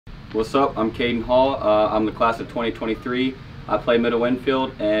What's up? I'm Caden Hal. I'm the class of 2023. I play middle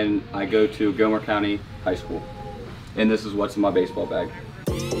infield and I go to Gilmer County High School. And this is what's in my baseball bag.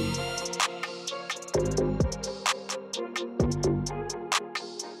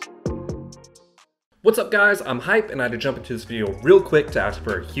 What's up guys, I'm Hype and I had to jump into this video real quick to ask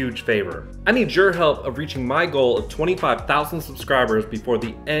for a huge favor. I need your help of reaching my goal of 25,000 subscribers before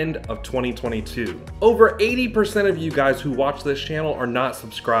the end of 2022. Over 80% of you guys who watch this channel are not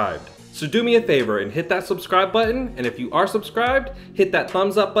subscribed. So do me a favor and hit that subscribe button, and if you are subscribed, hit that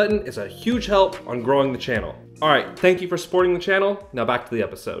thumbs up button. It's a huge help on growing the channel. Alright, thank you for supporting the channel. Now back to the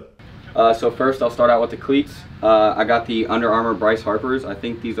episode. So first I'll start out with the cleats. I got the Under Armour Bryce Harpers. I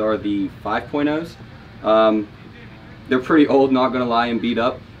think these are the 5.0s. They're pretty old, not gonna lie, and beat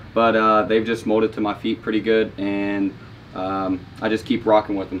up, but they've just molded to my feet pretty good, and I just keep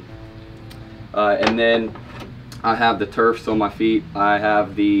rocking with them. And then I have the turfs on my feet. I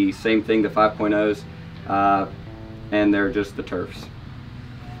have the same thing, the 5.0s, and they're just the turfs.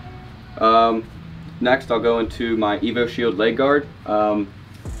 Next I'll go into my Evo Shield leg guard.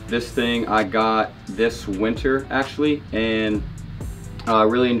 This thing I got this winter actually, and I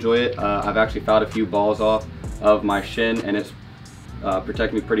really enjoy it. I've actually fouled a few balls off of my shin and it's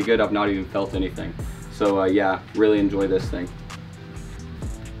protected me pretty good. I've not even felt anything. So yeah, really enjoy this thing.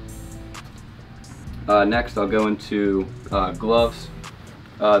 Next I'll go into gloves.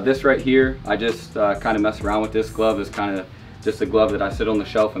 This right here, I just kind of mess around with this glove. It's kind of just a glove that I sit on the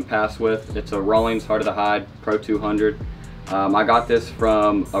shelf and pass with. It's a Rawlings Heart of the Hide Pro 200. I got this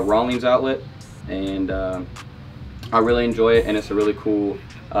from a Rawlings outlet, and I really enjoy it, and it's a really cool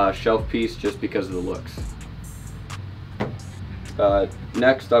shelf piece just because of the looks.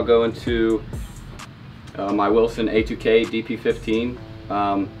 Next I'll go into my Wilson A2K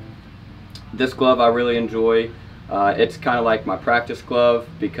DP15. This glove I really enjoy. It's kind of like my practice glove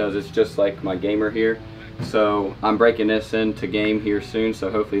because it's just like my gamer here. So I'm breaking this into game here soon, so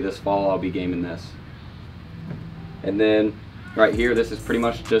hopefully this fall I'll be gaming this. And then right here, this is pretty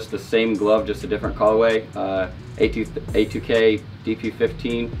much just the same glove, just a different colorway. A2K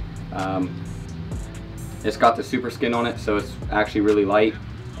DP15. It's got the super skin on it, so it's actually really light.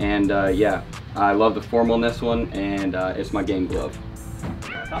 And yeah, I love the form on this one, and it's my game glove.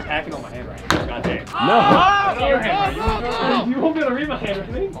 Stop hacking on my handwriting. God damn. No! You won't be able to read my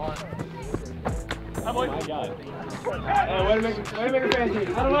handwriting. Oh my God. Hey, way to make a fancy.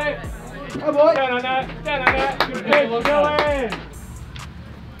 How do I? Oh boy! Down on that! Good pitch, go in!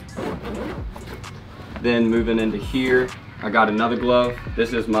 Then moving into here, I got another glove.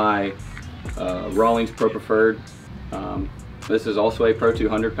 This is my Rawlings Pro Preferred. This is also a Pro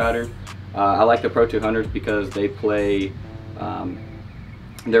 200 pattern. I like the Pro 200s because they play,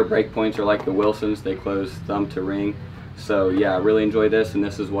 their break points are like the Wilsons. They close thumb to ring. So yeah, I really enjoy this, and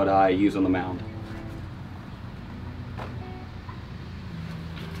this is what I use on the mound.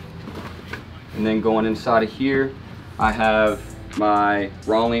 And then going inside of here, I have my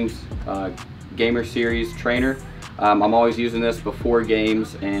Rawlings Gamer Series trainer. I'm always using this before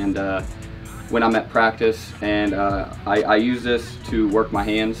games and when I'm at practice, and I use this to work my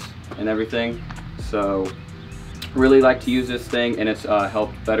hands and everything. So really like to use this thing, and it's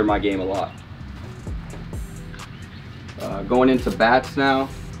helped better my game a lot. Going into bats now,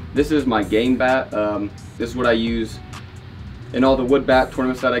 this is my game bat. This is what I use in all the wood bat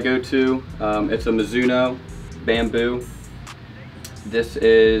tournaments that I go to. It's a Mizuno Bamboo. This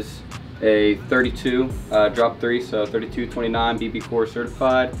is a 32 drop 3, so 3229 BB Core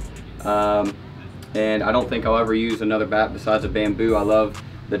certified. And I don't think I'll ever use another bat besides a Bamboo. I love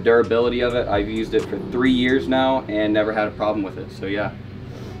the durability of it. I've used it for 3 years now and never had a problem with it, so yeah.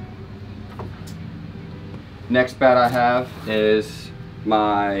 Next bat I have is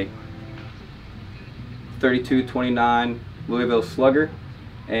my 3229 Louisville Slugger,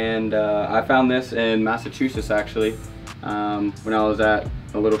 and I found this in Massachusetts actually when I was at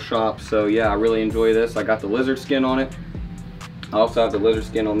a little shop. So yeah, I really enjoy this. I got the lizard skin on it. I also have the lizard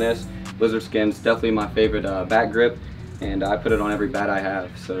skin on this. Lizard skin's definitely my favorite bat grip, and I put it on every bat I have,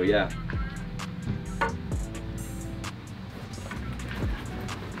 so yeah.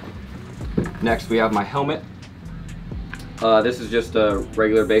 Next we have my helmet. This is just a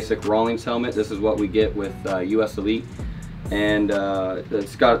regular basic Rawlings helmet. This is what we get with US Elite. And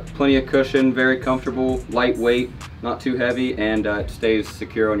it's got plenty of cushion, very comfortable, lightweight, not too heavy, and it stays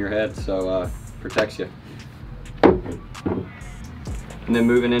secure on your head, so protects you. And then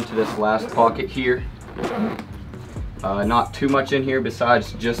moving into this last pocket here, not too much in here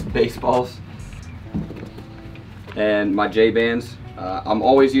besides just baseballs and my J-bands. I'm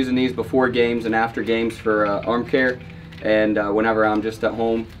always using these before games and after games for arm care, and whenever I'm just at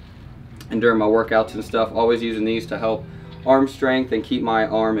home and during my workouts and stuff, always using these to help arm strength and keep my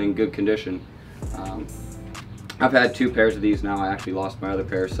arm in good condition. I've had 2 pairs of these now. I actually lost my other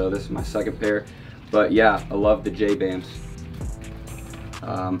pair, so this is my 2nd pair. But yeah, I love the J-bands.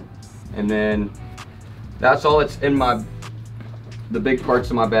 And then that's all that's in the big parts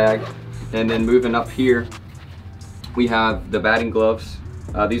of my bag. And then moving up here, we have the batting gloves.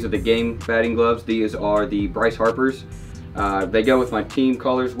 These are the game batting gloves. These are the Bryce Harper's. They go with my team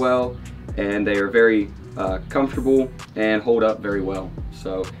colors well, and they are very comfortable and hold up very well.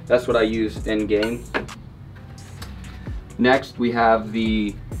 So that's what I use in game. Next, we have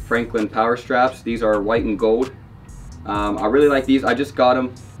the Franklin Power Straps. These are white and gold. I really like these. I just got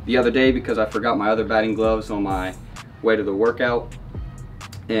them the other day because I forgot my other batting gloves on my way to the workout,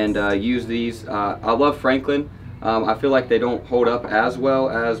 and use these. I love Franklin. I feel like they don't hold up as well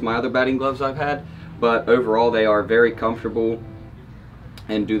as my other batting gloves I've had, but overall they are very comfortable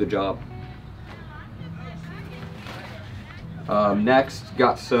and do the job. Next,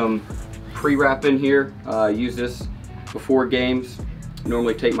 got some pre-wrap in here. Use this before games.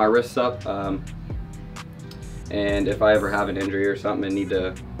 Normally take my wrists up, and if I ever have an injury or something and need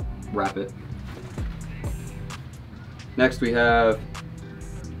to wrap it. Next, we have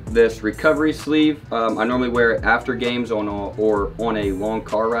this recovery sleeve. I normally wear it after games or on a long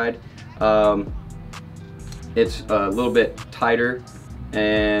car ride. It's a little bit tighter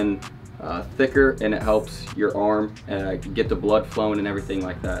and thicker, and it helps your arm get the blood flowing and everything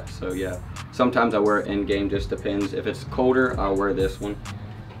like that. So yeah, sometimes I wear it in game, just depends. If it's colder, I'll wear this one.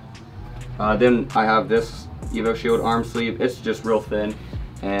 Then I have this Evo Shield arm sleeve. It's just real thin,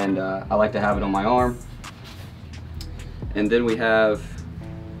 and I like to have it on my arm. And then we have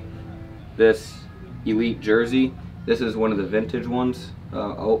this Elite jersey. This is one of the vintage ones,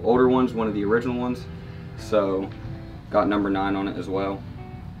 older ones, one of the original ones. So got number 9 on it as well.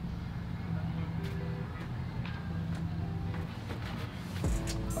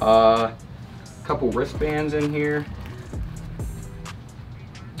 Couple wristbands in here.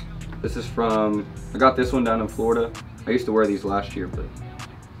 This is from, I got this one down in Florida. I used to wear these last year,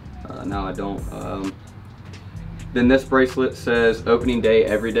 but now I don't. Then this bracelet says opening day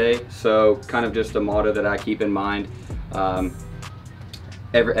every day, so kind of just a motto that I keep in mind.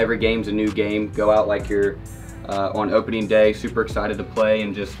 Every game's a new game. Go out like you're on opening day, super excited to play,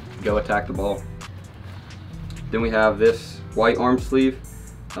 and just go attack the ball. Then we have this white arm sleeve.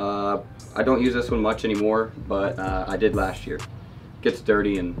 I don't use this one much anymore, but I did last year. Gets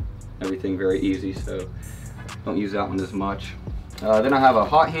dirty and everything very easy, so don't use that one as much. Then I have a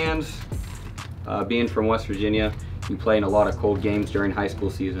hot hands. Being from West Virginia, you play in a lot of cold games during high school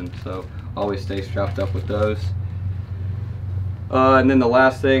season, so always stay strapped up with those. And then the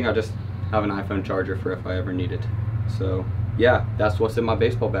last thing, I just have an iPhone charger for if I ever need it. So yeah, that's what's in my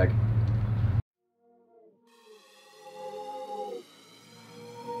baseball bag.